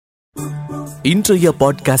இன்றைய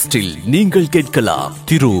பாட்காஸ்டில் நீங்கள் கேட்கலாம்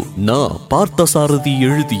திரு ந. பார்த்தசாரதி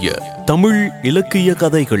எழுதிய தமிழ் இலக்கிய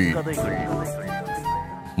கதைகள்.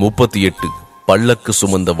 38 பல்லக்கு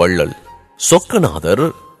சுமந்த வள்ளல். சொக்கநாதர்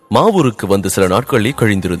மாவூருக்கு வந்து சில நாட்களே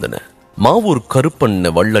கழிந்திருந்தன. மாவூர்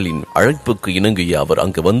கருப்பண்ண வள்ளலின் அழைப்புக்கு இணங்கிய அவர்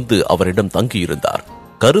அங்கு வந்து அவரிடம் தங்கியிருந்தார்.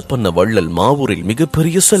 கருப்பண்ண வள்ளல் மாவூரில்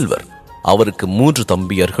மிகப்பெரிய செல்வர். அவருக்கு 3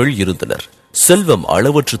 தம்பியர்கள் இருந்தனர். செல்வம்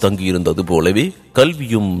அளவற்று தங்கியிருந்தது போலவே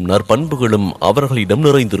கல்வியும் நற்பண்புகளும் அவர்களிடம்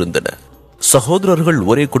நிறைந்திருந்தன. சகோதரர்கள்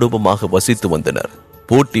ஒரே குடும்பமாக வசித்து வந்தனர்.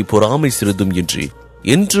 போட்டி பொறாமை சிறிதும் இன்றி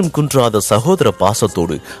என்றும் குன்றாத சகோதர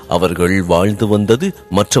பாசத்தோடு அவர்கள் வாழ்ந்து வந்தது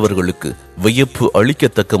மற்றவர்களுக்கு வியப்பு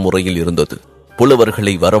அளிக்கத்தக்க முறையில் இருந்தது.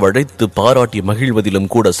 புலவர்களை வரவழைத்து பாராட்டி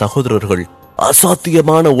மகிழ்வதிலும் கூட சகோதரர்கள்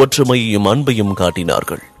அசாத்தியமான ஒற்றுமையையும் அன்பையும்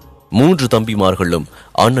காட்டினார்கள். 3 தம்பிமார்களும்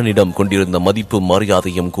அண்ணனிடம் கொண்டிருந்த மதிப்பும்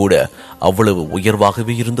மரியாதையும் கூட அவ்வளவு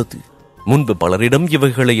உயர்வாகவே இருந்தது. முன்பு பலரிடம்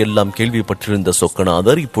இவைகளை எல்லாம் கேள்விப்பட்டிருந்த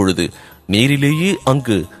சொக்கநாதர் இப்பொழுது நேரிலேயே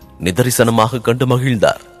அங்கு நிதரிசனமாக கண்டு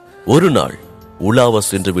மகிழ்ந்தார். ஒரு நாள் உலாவ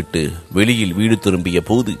சென்றுவிட்டு வெளியில் வீடு திரும்பிய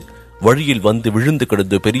போது வழியில் வந்து விழுந்து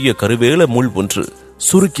கிடந்த பெரிய கருவேல முள் ஒன்று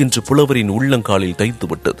சுருக்கென்று புலவரின் உள்ளங்காலில் தைத்து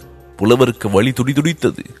விட்டது. புலவருக்கு வலி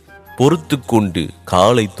துடிதுடித்தது. பொறுத்து கொண்டு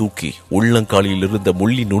காலை தூக்கி உள்ளங்காலில் இருந்த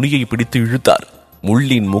முள்ளின் நுனியை பிடித்து இழுத்தார்.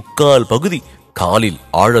 முள்ளின் 3/4 பகுதி காலில்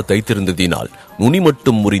ஆழ தைத்திருந்ததினால் நுனி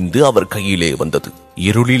மட்டும் முறிந்து அவர் கையிலே வந்தது.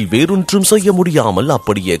 இருளில் வேறொன்றும் செய்ய முடியாமல்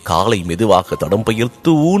அப்படியே காலை மெதுவாக தடம்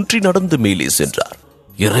பெயர்த்து ஊன்றி நடந்து மேலே சென்றார்.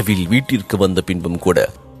 இரவில் வீட்டிற்கு வந்த பின்பும் கூட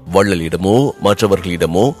வள்ளலிடமோ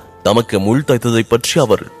மற்றவர்களிடமோ தமக்கு முள் தைத்ததை பற்றி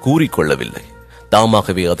அவர் கூறிக்கொள்ளவில்லை.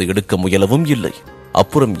 தாமாகவே அதை எடுக்க முயலவும் இல்லை.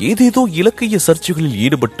 அப்புறம் ஏதேதோ இலக்கிய சர்ச்சைகளில்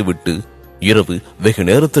ஈடுபட்டு விட்டு இரவு வெகு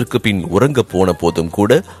நேரத்திற்கு பின் உறங்க போன போதும்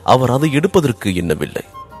கூட அவர் அதை எடுப்பதற்கு எண்ணவில்லை.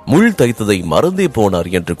 முள் தைத்ததை மறந்தே போனார்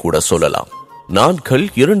என்று கூட சொல்லலாம். நாட்கள்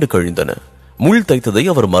 2 கழிந்தன. முள் தைத்ததை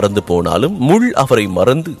அவர் மறந்து போனாலும் முள் அவரை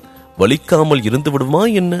மறந்து வலிக்காமல் இருந்து விடுமா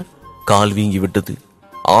என்ன? கால் வீங்கிவிட்டது.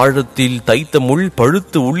 ஆழத்தில் தைத்த முள்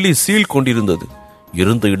பழுத்து உள்ளே சீல் கொண்டிருந்தது.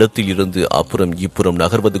 இருந்த இடத்தில் இருந்து அப்புறம் இப்புறம்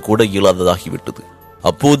நகர்வது கூட இயலாததாகிவிட்டது.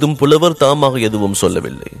 அப்போதும் புலவர் தாமாக எதுவும்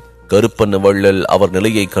சொல்லவில்லை. கருப்பண்ண வள்ளல் அவர்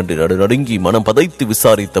நிலையை கண்டு நடுநடுங்கி மனம் பதைத்து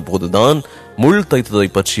விசாரித்த போதுதான் முள் தைத்ததை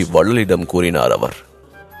பற்றி வள்ளலிடம் கூறினார். அவர்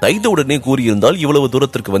தைத்தவுடனே கூறியிருந்தால் இவ்வளவு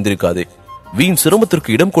தூரத்திற்கு வந்திருக்காதே, வீண் சிரமத்திற்கு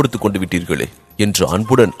இடம் கொடுத்து கொண்டு விட்டீர்களே என்று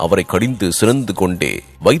அன்புடன் அவரை கடிந்து சிறந்து கொண்டே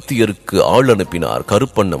வைத்தியருக்கு ஆள் அனுப்பினார்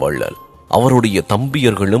கருப்பண்ண வள்ளல். அவருடைய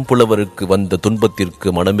தம்பியர்களும் புலவருக்கு வந்த துன்பத்திற்கு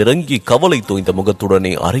மனமிறங்கி கவலை தோய்ந்த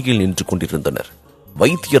முகத்துடனே அருகில் நின்று கொண்டிருந்தனர்.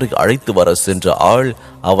 வைத்தியரை அழைத்து வர சென்ற ஆள்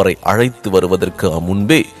அவரை அழைத்து வருவதற்கு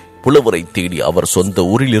முன்பே புலவரை தேடி அவர் சொந்த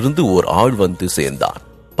ஊரிலிருந்து ஓர் ஆள் வந்து சேர்ந்தார்.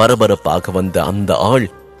 பரபரப்பாக வந்த அந்த ஆள்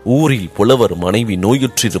ஊரில் புலவர் மனைவி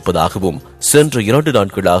நோயுற்றிருப்பதாகவும் சென்ற 2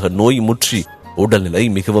 நாட்களாக நோய் முற்றி உடல்நிலை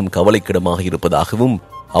மிகவும் கவலைக்கிடமாக இருப்பதாகவும்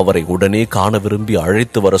அவரை உடனே காண விரும்பி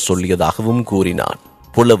அழைத்து வர சொல்லியதாகவும் கூறினான்.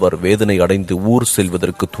 புலவர் வேதனை அடைந்து ஊர்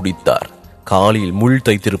செல்வதற்கு துடித்தார். காலில் முள்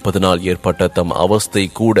தைத்திருப்பதனால் ஏற்பட்ட தம் அவஸ்தை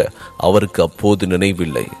கூட அவருக்கு அப்போது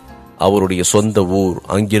நினைவில்லை. அவருடைய சொந்த ஊர்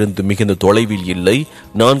அங்கிருந்து மிகுந்த தொலைவில் இல்லை.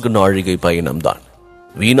 4 நாழிகை பயணம்தான்.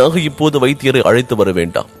 வீணாக இப்போது வைத்தியரை அழைத்து வர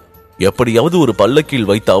வேண்டாம். எப்படியாவது ஒரு பல்லக்கில்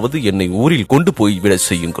வைத்தாவது என்னை ஊரில் கொண்டு போய் விட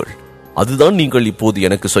செய்யுங்கள். அதுதான் நீங்கள் இப்போது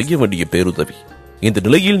எனக்கு செய்ய வேண்டிய பேருதவி. இந்த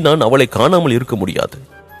நிலையில் நான் அவளை காணாமல் இருக்க முடியாது.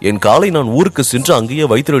 என் காலை நான் ஊருக்கு சென்று அங்கேயே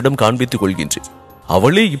வைத்தியரிடம் காண்பித்துக் கொள்கின்றேன்.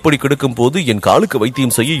 அவளே இப்படி கிடக்கும் போது என் காலுக்கு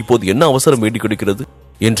வைத்தியம் செய்ய இப்போது என்ன அவசரம் வேண்டி கிடக்கிறது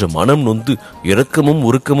என்று மனம் நொந்து இரக்கமும்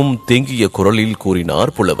உருக்கமும் தேங்கிய குரலில்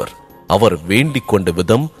கூறினார் புலவர். அவர் வேண்டிக் கொண்ட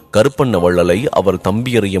விதம் கருப்பண்ண வள்ளலை அவர்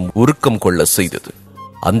தம்பியரையும் உருக்கம் கொள்ள செய்தது.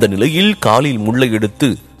 அந்த நிலையில் காலில் முள்ளை எடுத்து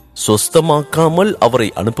சொஸ்தமாக்காமல் அவரை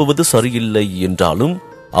அனுப்புவது சரியில்லை என்றாலும்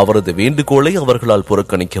அவரது வேண்டுகோளை அவர்களால்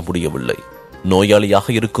புறக்கணிக்க முடியவில்லை. நோயாளியாக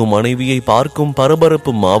இருக்கும் மனைவியை பார்க்கும்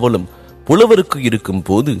பரபரப்பும் ஆவலும் புலவருக்கு இருக்கும்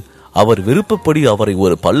போது அவர் விருப்பப்படி அவரை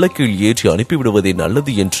ஒரு பல்லக்கில் ஏற்றி அனுப்பிவிடுவதே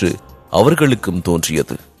நல்லது என்று அவர்களுக்கும்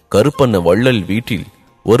தோன்றியது. கருப்பண்ண வள்ளல் வீட்டில்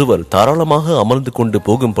ஒருவர் தாராளமாக அமர்ந்து கொண்டு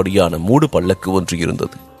போகும்படியான 3 பல்லக்கு ஒன்று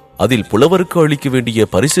இருந்தது. அதில் புலவருக்கு அளிக்க வேண்டிய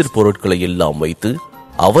பரிசிற் பொருட்களை எல்லாம் வைத்து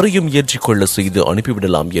அவரையும் ஏற்றிக்கொள்ள செய்து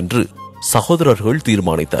அனுப்பிவிடலாம் என்று சகோதரர்கள்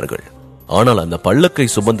தீர்மானித்தார்கள். ஆனால் அந்த பல்லக்கை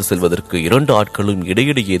சுமந்து செல்வதற்கு 2 ஆட்களும்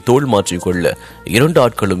இடையிடையே தோள் மாற்றிக்கொள்ள 2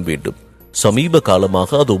 ஆட்களும் வேண்டும். சமீப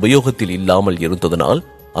காலமாக அது உபயோகத்தில் இல்லாமல் இருந்ததனால்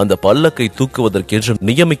அந்த பல்லக்கை தூக்குவதற்கென்று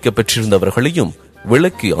நியமிக்க பெற்றிருந்தவர்களையும்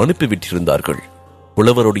விலக்கி அனுப்பிவிட்டிருந்தார்கள்.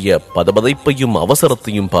 புலவருடைய பதபதைப்பையும்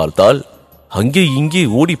அவசரத்தையும் பார்த்தால் அங்கே இங்கே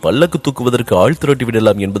ஓடி பல்லக்கு தூக்குவதற்கு ஆள் திரட்டி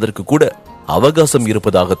விடலாம் என்பதற்கு கூட அவகாசம்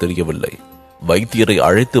இருப்பதாக தெரியவில்லை. வைத்தியரை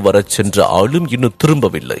அழைத்து வரச் சென்ற ஆளும் இன்னும்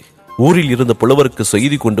திரும்பவில்லை. ஊரில் இருந்த புலவருக்கு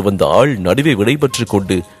செய்தி கொண்டு வந்த ஆள் நடுவே விடைபெற்றுக்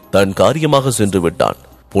கொண்டு தன் காரியமாக சென்று விட்டான்.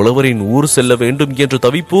 புலவரின் ஊர் செல்ல வேண்டும் என்ற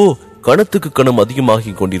தவிப்போ கணத்துக்கு கணம்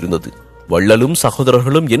அதிகமாகிக் கொண்டிருந்தது. வள்ளலும்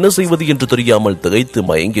சகோதரர்களும் என்ன செய்வது என்று தெரியாமல் திகைத்து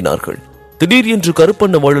மயங்கினார்கள். திடீரென்று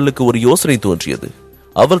கருப்பண்ண வள்ளலுக்கு ஒரு யோசனை தோன்றியது.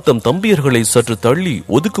 அவர் தம் தம்பியர்களை சற்று தள்ளி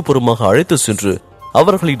ஒதுக்குப்புறமாக அழைத்து சென்று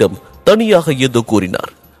அவர்களிடம் தனியாக ஏதோ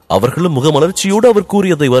கூறினார். அவர்களும் முகமலர்ச்சியோடு அவர்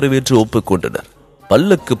கூறியதை வரவேற்று ஒப்புக்கொண்டனர்.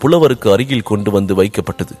 பல்லக்கு புலவருக்கு அருகில் கொண்டு வந்து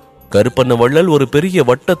வைக்கப்பட்டது. கருப்பண்ண வள்ளல் ஒரு பெரிய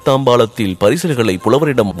வட்ட தாம்பாளத்தில் பரிசல்களை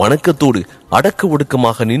புலவரிடம் வணக்கத்தோடு அடக்க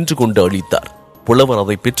ஒடுக்கமாக நின்று கொண்டு அளித்தார். புலவர்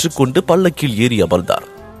அதை பெற்றுக்கொண்டு பல்லக்கில் ஏறி அமர்ந்தார்.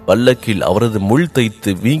 பல்லக்கில் அவரது முள்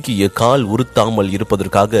தைத்து வீங்கிய கால் உறுத்தாமல்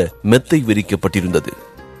இருப்பதற்காக மெத்தை விரிக்கப்பட்டிருந்தது.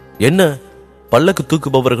 என்ன, பல்லக்கு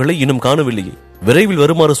தூக்குபவர்களை இன்னும் காணவில்லையே, விரைவில்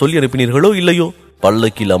வருமாறு சொல்லி அனுப்பினீர்களோ இல்லையோ?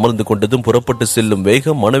 பல்லக்கில் அமர்ந்து கொண்டதும் புறப்பட்டு செல்லும்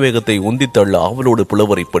வேகம் மனவேகத்தை உந்தித்தள்ள ஆவலோடு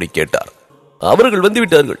புலவர் இப்படி கேட்டார். அவர்கள்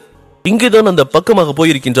வந்துவிட்டார்கள், இங்கேதான் அந்த பக்கமாக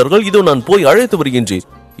போயிருக்கின்றார்கள், இதோ நான் போய் அழைத்து வருகின்றேன்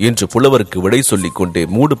என்று புலவருக்கு விடை சொல்லிக் கொண்டே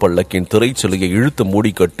மூடு பல்லக்கின் திரைச்சொலையை இழுத்து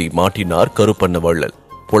மூடி கட்டி மாட்டினார் கருப்பண்ண வள்ளல்.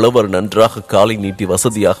 புலவர் நன்றாக காலை நீட்டி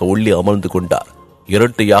வசதியாக உள்ளே அமர்ந்து கொண்டார்.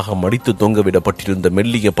 இரட்டையாக மடித்து தொங்கவிடப்பட்டிருந்த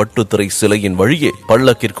மெல்லிய பட்டு திரை சிலையின் வழியே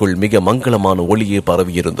பல்லக்கிற்குள் மிக மங்களமான ஒளியே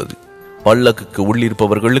பரவியிருந்தது. பல்லக்குக்கு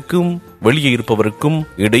உள்ளிருப்பவர்களுக்கும் வெளியே இருப்பவருக்கும்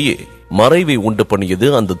இடையே மறைவை உண்டு பண்ணியது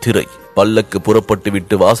அந்த திரை. பல்லக்கு புறப்பட்டு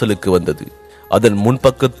விட்டு வாசலுக்கு வந்தது. அதன்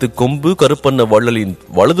முன்பக்கத்து கொம்பு கருப்பண்ண வள்ளலின்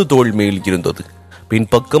வலது தோள் மேல் இருந்தது.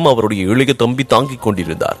 பின்பக்கம் அவருடைய இளைய தம்பி தாங்கிக்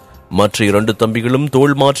கொண்டிருந்தார். மற்ற 2 தம்பிகளும்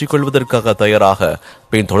தோள் மாற்றிக் கொள்வதற்காக தயாராக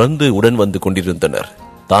பின் தொடர்ந்து உடன் வந்து கொண்டிருந்தனர்.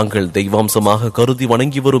 தாங்கள் தெய்வாம்சமாக கருதி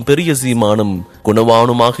வணங்கி வரும் பெரிய சீமானும்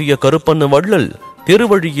குணவானுமாகிய கருப்பண்ண வள்ளல்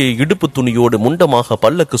தெருவழியே இடுப்பு துணியோடு முண்டமாக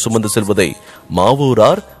பல்லக்கு சுமந்து செல்வதை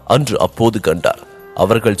மாவூரார் அன்று அப்போது கண்டார்.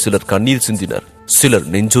 அவர்கள் சிலர் கண்ணீர் சிந்தினர், சிலர்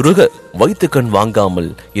நெஞ்சுருக வைத்து கண் வாங்காமல்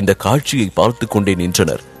இந்த காட்சியை பார்த்து கொண்டே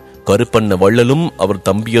நின்றனர். கருப்பண்ண வள்ளலும் அவர்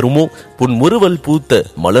தம்பியருமோ புன்முறுவல் பூத்த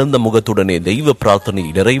மலர்ந்த முகத்துடனே தெய்வ பிரார்த்தனை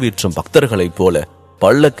நிறைவேற்றும் பக்தர்களைப் போல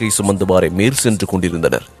பல்லக்கை சுமந்துமாறே மேற் சென்று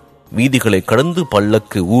கொண்டிருந்தனர். வீதிகளை கடந்து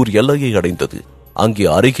பல்லக்கு ஊர் எல்லையை அடைந்தது. அங்கே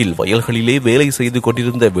அருகில் வயல்களிலே வேலை செய்து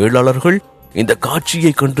கொண்டிருந்த வேளாளர்கள் இந்த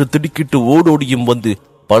காட்சியை கண்டு திடுக்கிட்டு ஓடோடியும் வந்து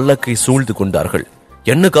பல்லக்கை சூழ்ந்து கொண்டார்கள்.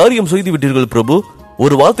 என்ன காரியம் செய்து விட்டீர்கள் பிரபு?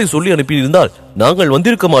 ஒரு வார்த்தை சொல்லி அனுப்பியிருந்தால் நாங்கள்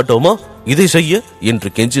வந்திருக்க மாட்டோமா இதை செய்ய என்று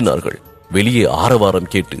கெஞ்சினார்கள். வெளியே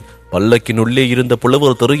ஆரவாரம் கேட்டு பல்லக்கினுள்ளே இருந்த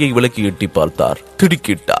புலவர் திரையை விலக்கி எட்டி பார்த்தார்.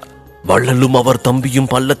 திடுக்கிட்டார். வள்ளலும் அவர்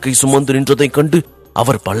தம்பியும் பல்லக்கை சுமந்து நின்றதை கண்டு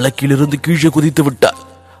அவர் பல்லக்கிலிருந்து கீழே குதித்து விட்டார்.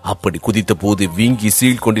 அப்படி குதித்த போது வீங்கி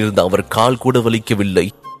சீல் கொண்டிருந்த அவர் கால் கூட வலிக்கவில்லை,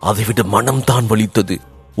 அதைவிட மனம் தான் வலித்தது.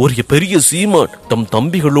 ஒரு பெரிய சீமான் தம்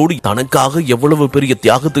தம்பிகளோடு தனக்காக எவ்வளவு பெரிய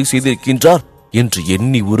தியாகத்தை செய்திருக்கின்றார் என்று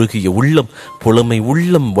எண்ணி உருகிய உள்ளம் புலமை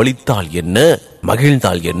உள்ளம் வலித்தால் என்ன,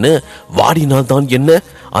 மகிழ்ந்தால் என்ன, வாடினால் தான் என்ன,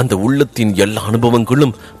 அந்த உள்ளத்தின் எல்லா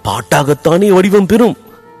அனுபவங்களும் பாட்டாகத்தானே வடிவம் பெறும்.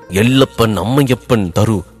 எல்லப்பன் அம்மையப்பன்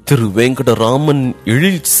தரு திரு வெங்கடராமன்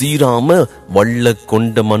எழில் சீராம வள்ள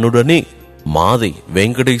கொண்ட மனுடனே மாதை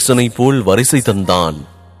வெங்கடேசனை போல் வரிசை தந்தான்.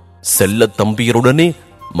 செல்ல தம்பியருடனே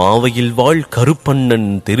மாவையில் வாழ் கருப்பண்ணன்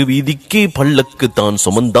தெருவீதிக்கே பல்லக்கு தான்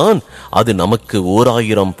சுமந்தான், அது நமக்கு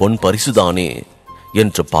 1000 பொன் பரிசுதானே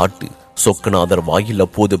என்ற பாட்டு சொக்கநாதர் வாயில்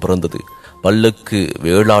அப்போது பிறந்தது. பல்லக்கு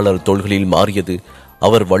வேளாளர் தோள்களில் மாறியது.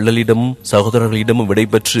 அவர் வள்ளலிடம் சகோதரர்களிடமும்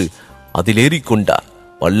விடைபெற்று அதில் ஏறிக்கொண்டார்.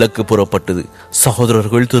 பல்லக்கு புறப்பட்டது.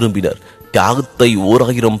 சகோதரர்கள் திரும்பினர். தியாகத்தை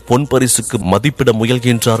 1000 பொன் பரிசுக்கு மதிப்பிட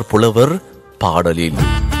முயல்கின்றார் புலவர் பாடலில்.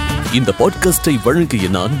 இந்த பாட்காஸ்டை வழங்கிய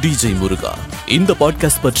நான் DJ முருகா. இந்த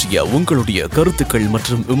பாட்காஸ்ட் பற்றிய உங்களுடைய கருத்துக்கள்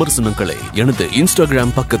மற்றும் விமர்சனங்களை எனது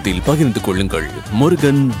இன்ஸ்டாகிராம் பக்கத்தில் பகிர்ந்து கொள்ளுங்கள்.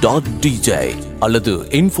 murugan.dj அல்லது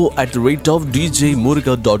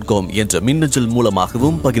info@djmuruga.com என்ற மின்னஞ்சல்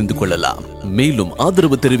மூலமாகவும் பகிர்ந்து கொள்ளலாம். மேலும்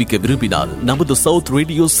ஆதரவு தெரிவிக்க விரும்பினால் நமது சவுத்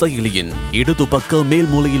ரேடியோ செயலியின் இடது பக்க மேல்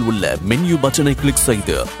மூலையில் உள்ள மெனு பட்டனை கிளிக்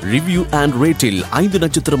செய்து ரிவ்யூ அண்ட் ரேட்டில் 5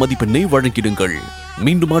 நட்சத்திர மதிப்பெண்ணை வழங்கிடுங்கள்.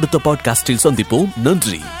 மீண்டும் அடுத்த பாட்காஸ்டில் சந்திப்போம்.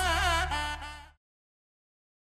 நன்றி.